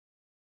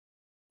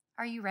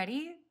Are you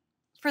ready?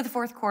 For the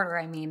fourth quarter,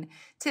 I mean.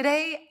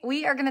 Today,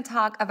 we are going to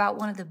talk about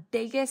one of the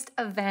biggest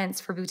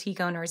events for boutique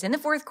owners in the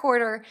fourth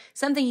quarter,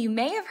 something you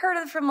may have heard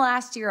of from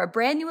last year, a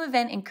brand new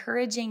event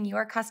encouraging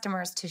your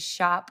customers to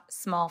shop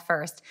small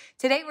first.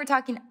 Today, we're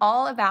talking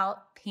all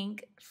about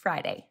Pink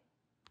Friday.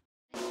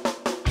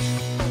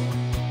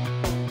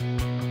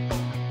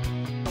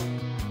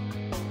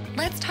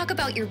 Let's talk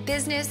about your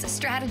business,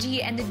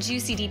 strategy, and the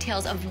juicy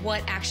details of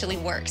what actually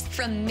works,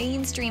 from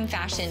mainstream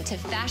fashion to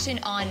fashion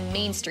on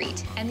Main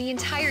Street, and the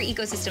entire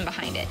ecosystem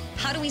behind it.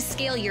 How do we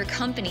scale your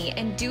company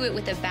and do it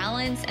with the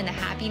balance and the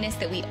happiness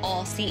that we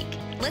all seek?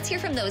 Let's hear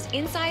from those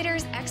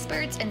insiders,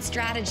 experts, and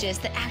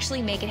strategists that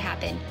actually make it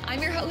happen.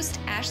 I'm your host,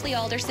 Ashley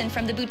Alderson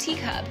from the Boutique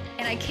Hub,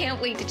 and I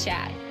can't wait to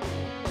chat.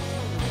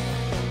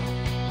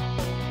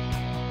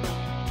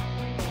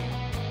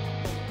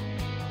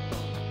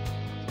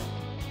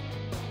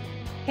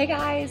 Hey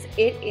guys,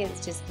 it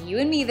is just you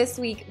and me this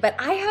week, but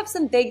I have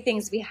some big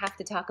things we have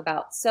to talk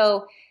about.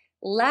 So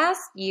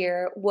last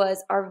year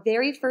was our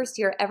very first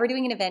year ever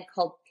doing an event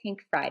called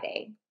Pink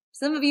Friday.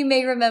 Some of you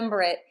may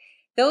remember it.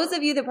 Those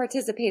of you that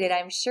participated,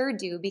 I'm sure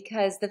do,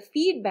 because the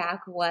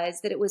feedback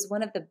was that it was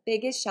one of the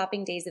biggest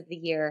shopping days of the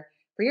year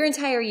for your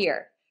entire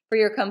year, for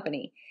your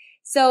company.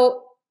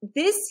 So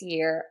this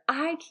year,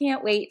 I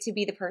can't wait to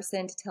be the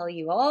person to tell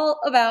you all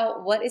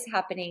about what is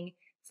happening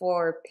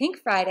for Pink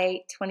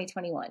Friday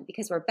 2021,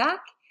 because we're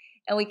back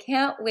and we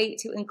can't wait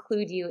to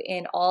include you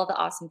in all the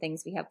awesome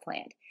things we have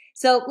planned.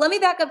 So let me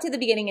back up to the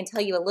beginning and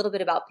tell you a little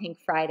bit about Pink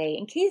Friday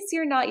in case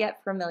you're not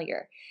yet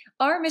familiar.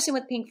 Our mission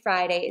with Pink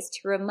Friday is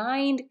to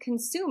remind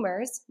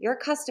consumers, your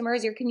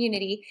customers, your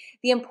community,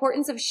 the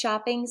importance of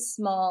shopping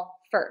small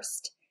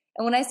first.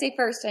 And when I say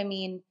first, I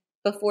mean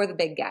before the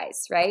big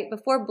guys, right?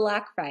 Before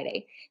Black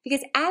Friday.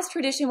 Because as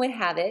tradition would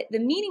have it, the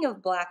meaning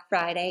of Black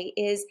Friday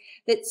is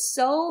that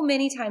so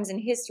many times in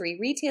history,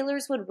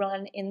 retailers would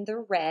run in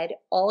the red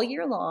all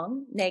year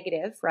long,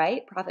 negative,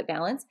 right? Profit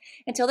balance,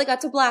 until they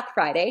got to Black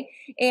Friday.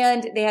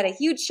 And they had a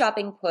huge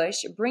shopping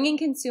push, bringing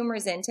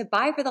consumers in to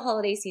buy for the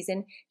holiday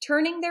season,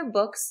 turning their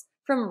books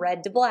from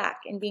red to black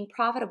and being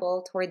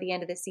profitable toward the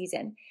end of the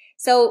season.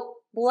 So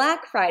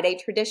Black Friday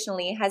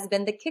traditionally has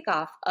been the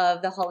kickoff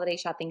of the holiday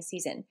shopping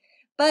season.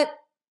 But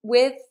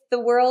with the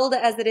world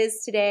as it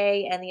is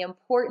today and the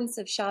importance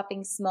of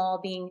shopping small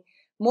being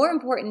more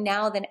important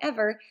now than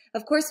ever,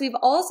 of course, we've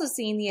also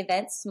seen the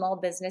event Small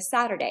Business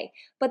Saturday.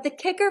 But the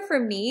kicker for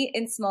me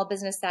in Small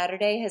Business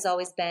Saturday has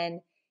always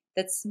been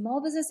that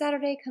Small Business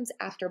Saturday comes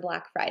after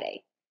Black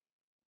Friday.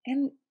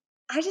 And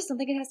I just don't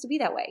think it has to be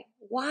that way.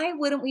 Why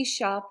wouldn't we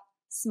shop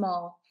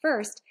small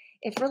first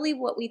if really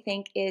what we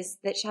think is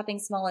that shopping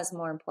small is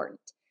more important?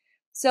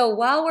 So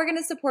while we're going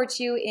to support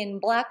you in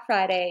Black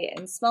Friday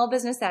and Small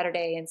Business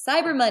Saturday and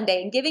Cyber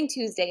Monday and Giving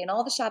Tuesday and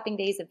all the shopping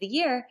days of the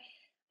year,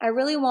 I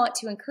really want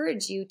to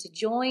encourage you to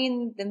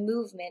join the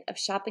movement of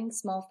shopping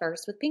small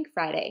first with Pink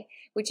Friday,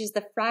 which is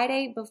the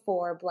Friday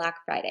before Black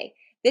Friday.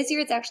 This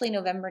year it's actually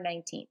November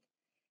 19th.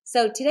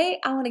 So today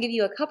I want to give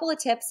you a couple of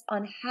tips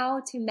on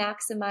how to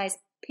maximize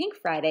Pink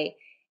Friday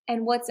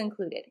and what's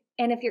included.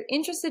 And if you're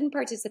interested in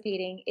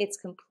participating, it's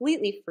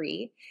completely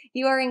free.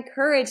 You are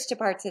encouraged to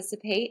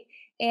participate,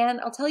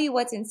 and I'll tell you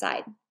what's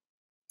inside.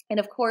 And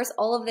of course,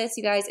 all of this,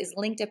 you guys, is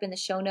linked up in the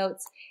show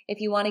notes if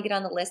you want to get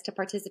on the list to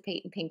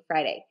participate in Pink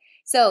Friday.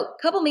 So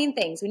a couple main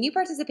things. When you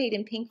participate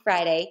in Pink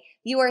Friday,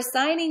 you are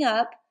signing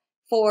up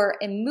for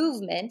a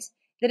movement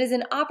that is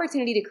an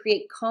opportunity to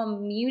create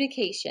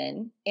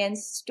communication and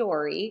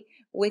story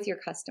with your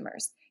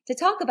customers, to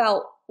talk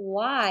about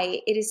why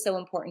it is so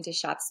important to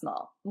shop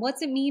small.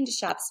 What's it mean to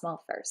shop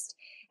small first?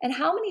 And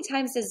how many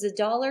times does the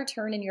dollar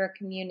turn in your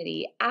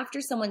community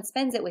after someone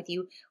spends it with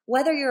you,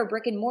 whether you're a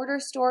brick and mortar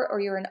store or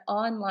you're an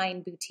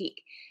online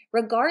boutique?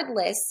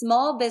 Regardless,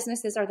 small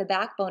businesses are the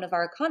backbone of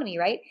our economy,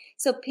 right?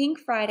 So Pink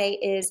Friday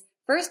is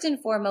first and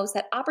foremost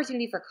that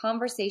opportunity for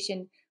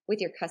conversation with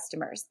your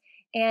customers.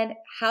 And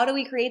how do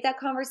we create that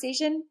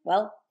conversation?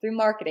 Well, through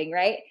marketing,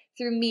 right?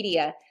 Through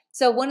media.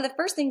 So one of the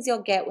first things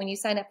you'll get when you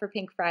sign up for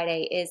Pink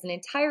Friday is an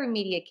entire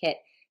media kit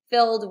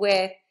filled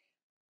with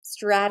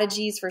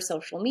strategies for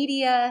social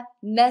media,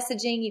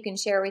 messaging you can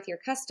share with your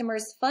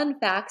customers, fun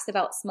facts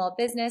about small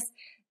business,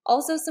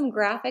 also some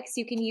graphics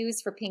you can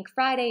use for Pink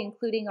Friday,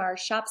 including our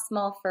Shop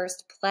Small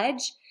First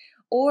pledge,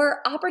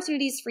 or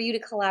opportunities for you to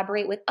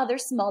collaborate with other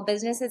small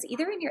businesses,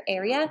 either in your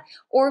area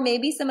or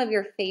maybe some of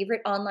your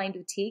favorite online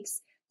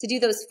boutiques, to do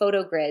those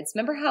photo grids.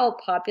 Remember how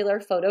popular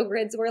photo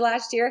grids were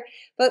last year?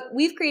 But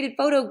we've created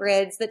photo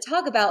grids that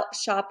talk about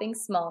shopping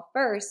small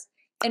first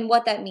and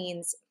what that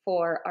means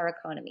for our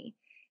economy.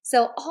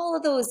 So all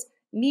of those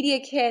media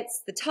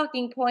kits, the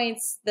talking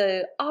points,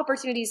 the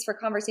opportunities for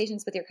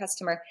conversations with your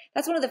customer,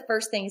 that's one of the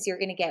first things you're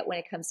going to get when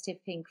it comes to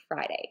Pink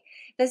Friday.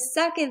 The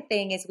second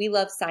thing is we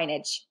love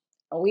signage.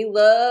 We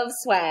love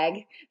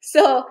swag.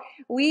 So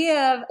we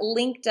have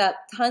linked up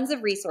tons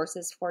of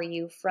resources for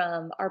you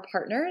from our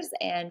partners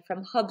and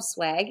from Hub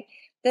Swag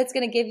that's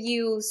going to give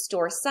you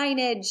store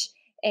signage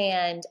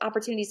and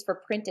opportunities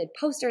for printed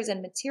posters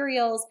and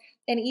materials.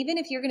 And even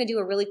if you're going to do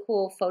a really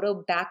cool photo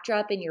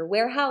backdrop in your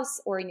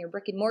warehouse or in your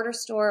brick and mortar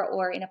store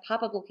or in a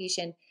pop-up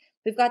location,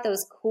 we've got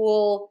those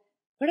cool,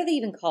 what are they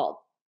even called?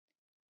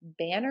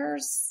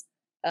 Banners,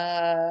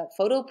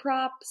 photo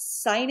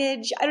props,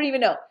 signage. I don't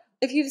even know.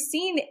 If you've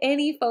seen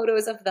any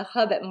photos of the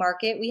hub at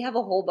Market, we have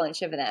a whole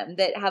bunch of them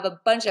that have a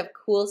bunch of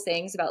cool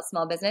sayings about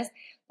small business.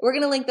 We're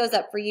going to link those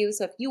up for you.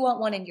 So if you want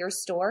one in your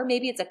store,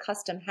 maybe it's a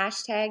custom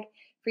hashtag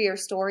for your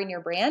store and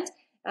your brand,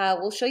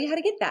 we'll show you how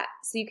to get that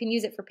so you can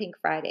use it for Pink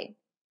Friday.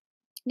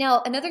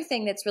 Now, another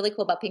thing that's really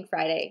cool about Pink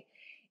Friday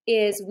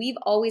is we've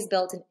always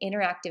built an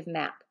interactive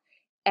map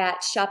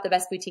at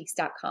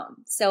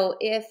shopthebestboutiques.com. So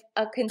if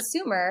a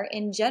consumer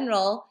in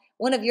general,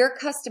 one of your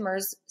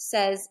customers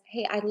says,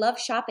 hey, I love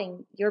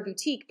shopping your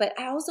boutique, but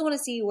I also want to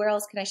see where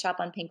else can I shop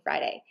on Pink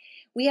Friday.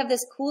 We have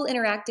this cool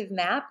interactive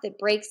map that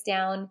breaks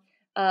down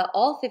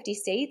all 50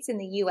 states in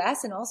the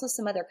US and also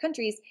some other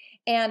countries.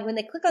 And when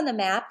they click on the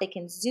map, they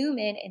can zoom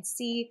in and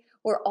see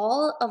where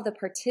all of the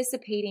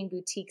participating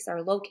boutiques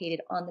are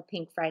located on the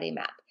Pink Friday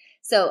map.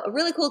 So a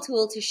really cool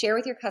tool to share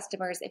with your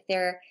customers if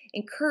they're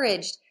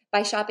encouraged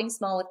by shopping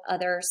small with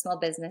other small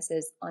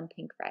businesses on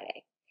Pink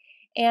Friday.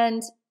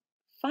 And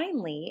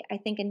finally, I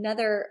think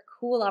another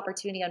cool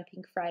opportunity on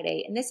Pink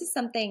Friday, and this is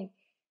something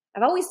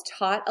I've always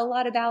taught a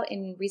lot about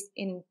in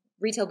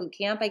Retail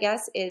Bootcamp, I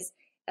guess, is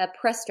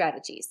press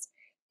strategies.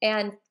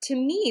 And to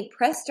me,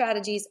 press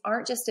strategies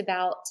aren't just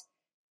about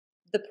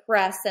the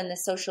press and the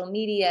social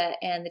media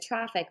and the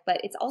traffic, but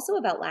it's also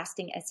about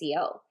lasting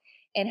SEO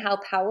and how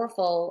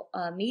powerful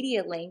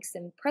media links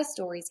and press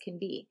stories can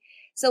be.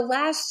 So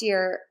last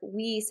year,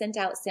 we sent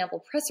out sample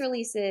press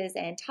releases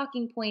and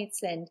talking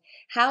points and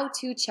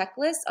how-to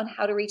checklists on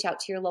how to reach out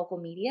to your local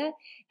media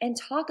and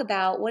talk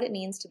about what it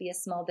means to be a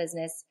small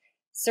business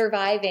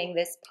surviving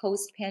this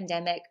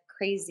post-pandemic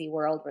crazy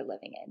world we're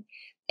living in.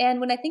 And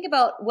when I think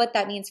about what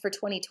that means for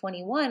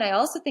 2021, I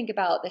also think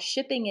about the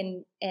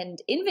shipping and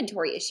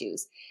inventory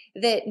issues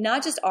that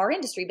not just our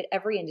industry, but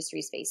every industry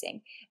is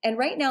facing. And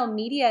right now,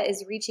 media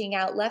is reaching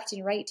out left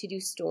and right to do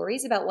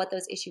stories about what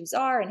those issues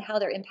are and how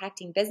they're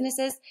impacting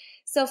businesses.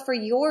 So for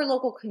your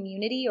local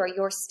community or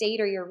your state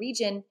or your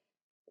region,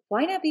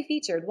 why not be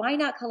featured? Why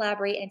not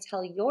collaborate and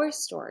tell your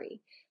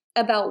story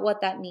about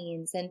what that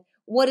means? And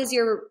what is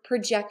your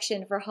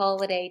projection for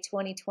holiday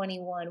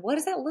 2021? What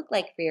does that look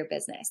like for your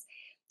business?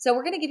 So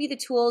we're going to give you the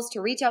tools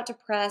to reach out to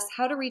press,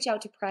 how to reach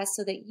out to press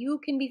so that you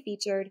can be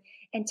featured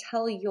and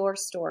tell your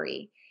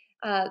story.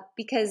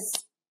 Because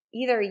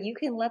either you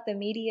can let the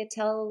media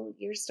tell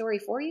your story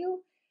for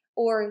you,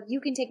 or you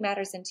can take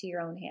matters into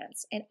your own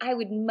hands. And I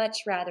would much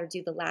rather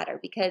do the latter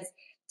because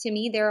to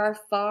me, there are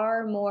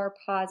far more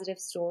positive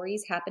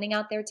stories happening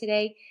out there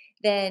today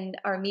than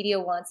our media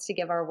wants to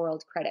give our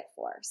world credit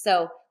for.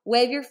 So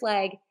wave your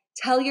flag,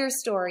 tell your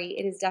story.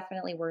 It is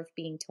definitely worth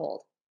being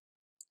told.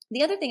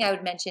 The other thing I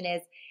would mention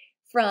is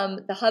from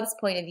the Hub's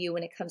point of view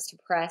when it comes to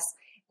press,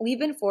 we've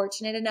been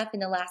fortunate enough in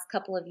the last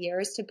couple of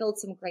years to build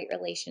some great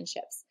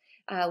relationships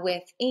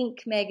with Inc.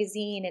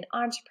 magazine and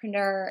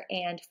Entrepreneur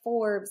and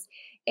Forbes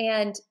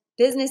and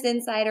Business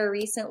Insider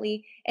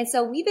recently. And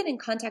so we've been in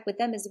contact with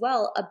them as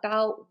well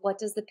about what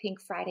does the Pink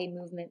Friday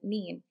movement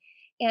mean.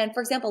 And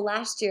for example,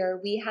 last year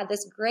we had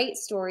this great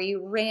story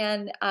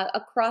ran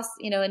across,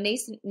 a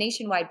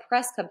nationwide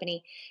press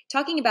company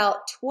talking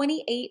about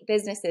 28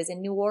 businesses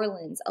in New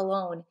Orleans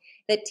alone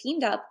that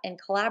teamed up and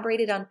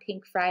collaborated on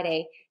Pink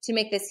Friday to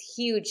make this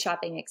huge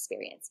shopping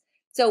experience.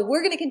 So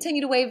we're going to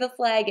continue to wave the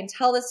flag and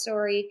tell the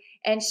story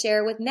and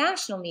share with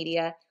national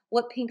media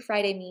what Pink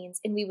Friday means,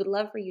 and we would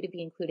love for you to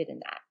be included in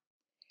that.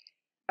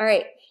 All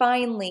right,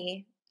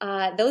 finally,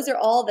 those are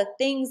all the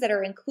things that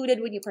are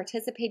included when you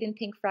participate in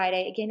Pink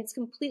Friday. Again, it's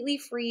completely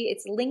free.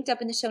 It's linked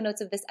up in the show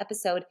notes of this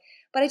episode.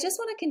 But I just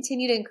want to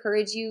continue to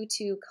encourage you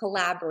to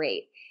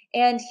collaborate.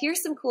 And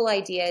here's some cool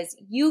ideas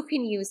you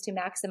can use to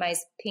maximize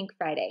Pink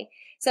Friday.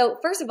 So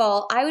first of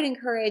all, I would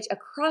encourage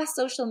across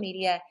social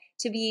media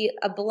to be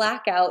a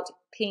blackout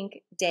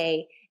Pink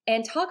Day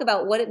and talk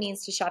about what it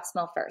means to shop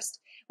small first.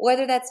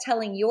 Whether that's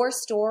telling your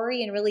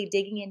story and really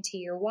digging into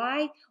your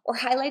why, or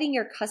highlighting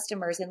your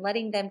customers and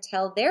letting them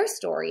tell their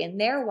story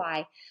and their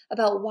why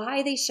about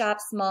why they shop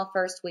small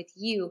first with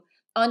you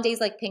on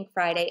days like Pink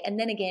Friday and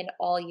then again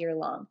all year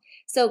long.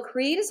 So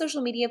create a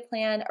social media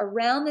plan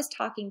around this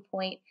talking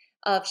point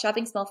of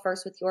shopping small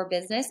first with your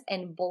business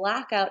and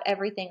black out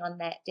everything on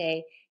that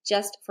day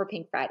just for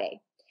Pink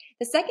Friday.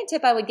 The second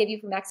tip I would give you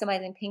for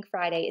maximizing Pink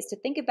Friday is to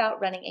think about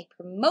running a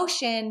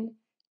promotion,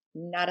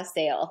 not a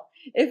sale.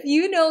 If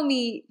you know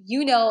me,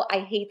 you know I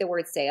hate the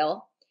word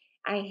sale.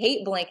 I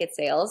hate blanket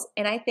sales,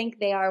 and I think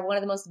they are one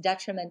of the most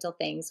detrimental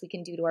things we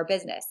can do to our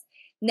business.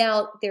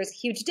 Now, there's a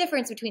huge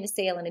difference between a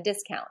sale and a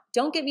discount.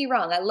 Don't get me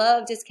wrong. I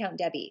love Discount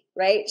Debbie,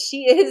 right?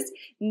 She is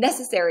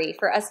necessary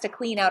for us to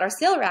clean out our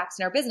sale racks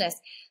in our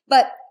business.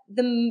 But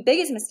the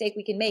biggest mistake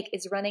we can make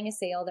is running a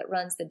sale that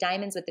runs the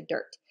diamonds with the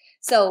dirt.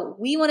 So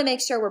we want to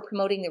make sure we're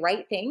promoting the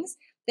right things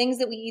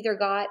that we either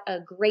got a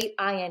great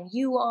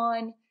IMU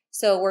on,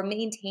 so we're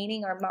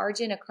maintaining our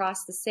margin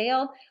across the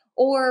sale,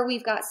 Or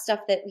we've got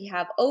stuff that we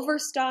have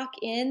overstock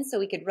in, so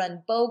we could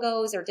run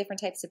BOGOs or different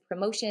types of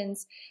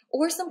promotions,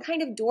 or some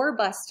kind of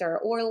doorbuster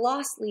or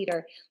loss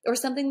leader, or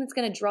something that's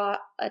going to draw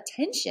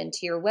attention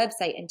to your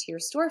website and to your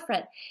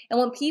storefront. And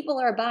when people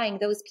are buying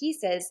those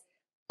pieces,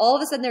 all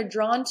of a sudden they're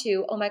drawn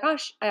to, oh my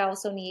gosh, I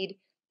also need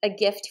a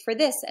gift for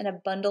this and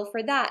a bundle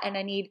for that, and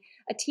I need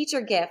a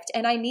teacher gift,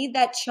 and I need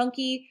that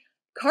chunky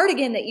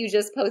cardigan that you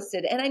just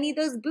posted, and I need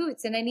those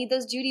boots, and I need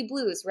those Judy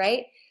blues,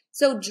 right?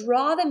 So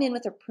draw them in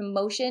with a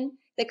promotion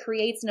that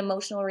creates an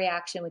emotional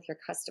reaction with your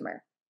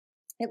customer.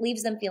 It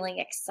leaves them feeling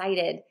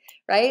excited,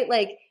 right?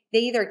 Like they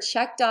either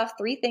checked off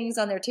 3 things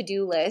on their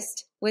to-do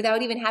list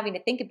without even having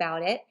to think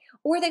about it,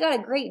 or they got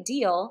a great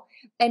deal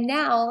and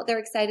now they're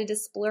excited to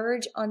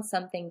splurge on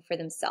something for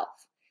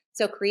themselves.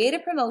 So create a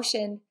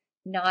promotion,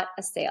 not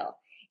a sale.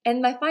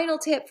 And my final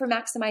tip for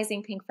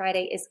maximizing Pink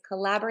Friday is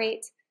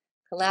collaborate,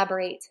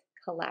 collaborate,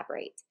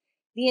 collaborate.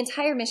 The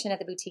entire mission at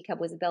the Boutique Hub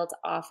was built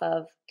off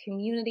of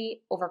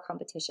community over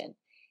competition.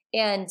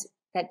 And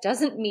that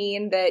doesn't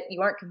mean that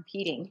you aren't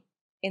competing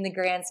in the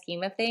grand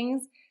scheme of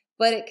things,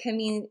 but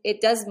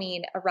it does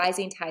mean a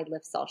rising tide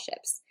lifts all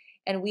ships.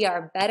 And we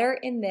are better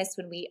in this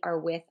when we are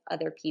with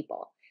other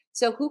people.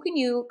 So who can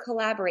you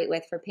collaborate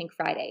with for Pink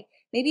Friday?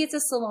 Maybe it's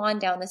a salon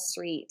down the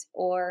street,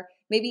 or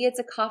maybe it's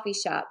a coffee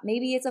shop,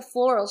 maybe it's a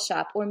floral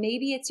shop, or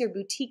maybe it's your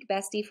boutique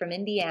bestie from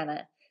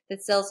Indiana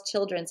that sells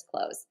children's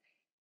clothes.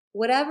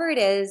 Whatever it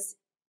is,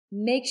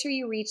 make sure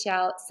you reach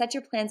out, set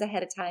your plans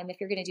ahead of time if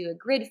you're going to do a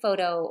grid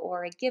photo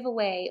or a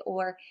giveaway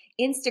or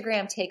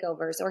Instagram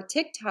takeovers or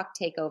TikTok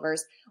takeovers,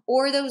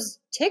 or those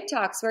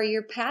TikToks where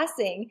you're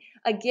passing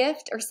a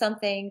gift or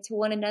something to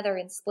one another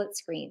in split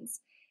screens.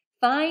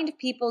 Find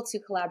people to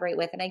collaborate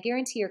with, and I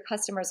guarantee your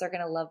customers are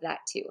going to love that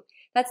too.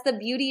 That's the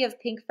beauty of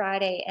Pink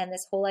Friday and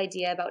this whole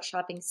idea about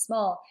shopping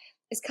small,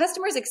 is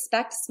customers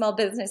expect small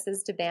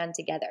businesses to band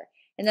together,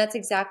 and that's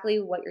exactly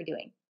what you're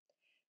doing.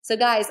 So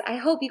guys, I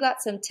hope you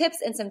got some tips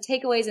and some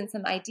takeaways and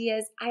some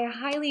ideas. I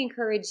highly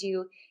encourage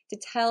you to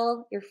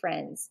tell your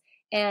friends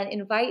and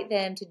invite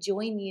them to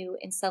join you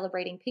in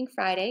celebrating Pink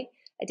Friday,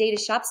 a day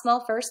to shop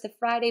small first, the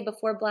Friday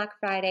before Black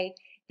Friday,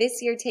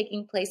 this year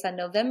taking place on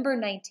November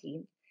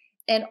 19th.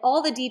 And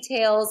all the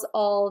details,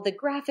 all the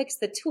graphics,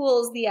 the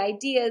tools, the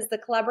ideas, the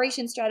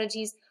collaboration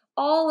strategies,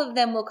 all of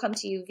them will come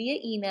to you via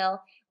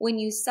email when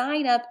you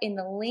sign up in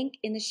the link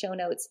in the show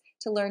notes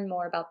to learn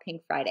more about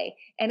Pink Friday.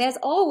 And as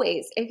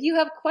always, if you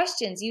have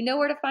questions, you know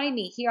where to find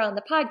me here on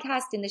the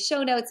podcast, in the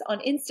show notes, on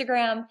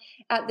Instagram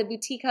at the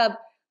Boutique Hub,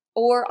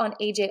 or on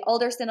AJ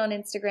Alderson on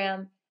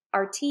Instagram.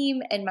 Our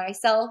team and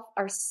myself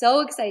are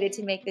so excited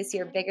to make this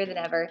year bigger than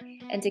ever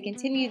and to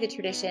continue the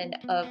tradition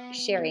of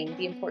sharing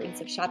the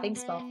importance of shopping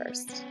small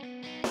first.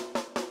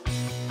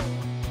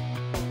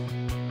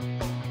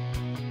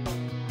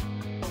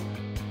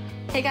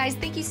 Hey guys,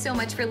 thank you so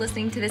much for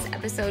listening to this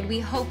episode. We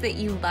hope that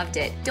you loved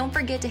it. Don't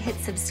forget to hit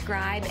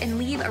subscribe and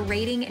leave a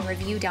rating and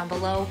review down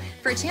below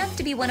for a chance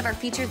to be one of our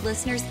featured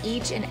listeners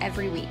each and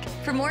every week.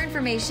 For more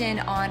information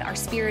on our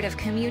spirit of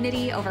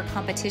community over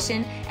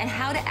competition and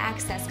how to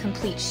access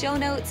complete show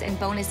notes and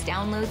bonus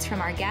downloads from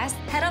our guests,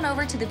 head on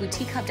over to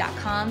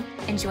theboutiquehub.com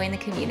and join the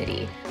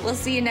community. We'll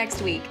see you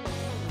next week.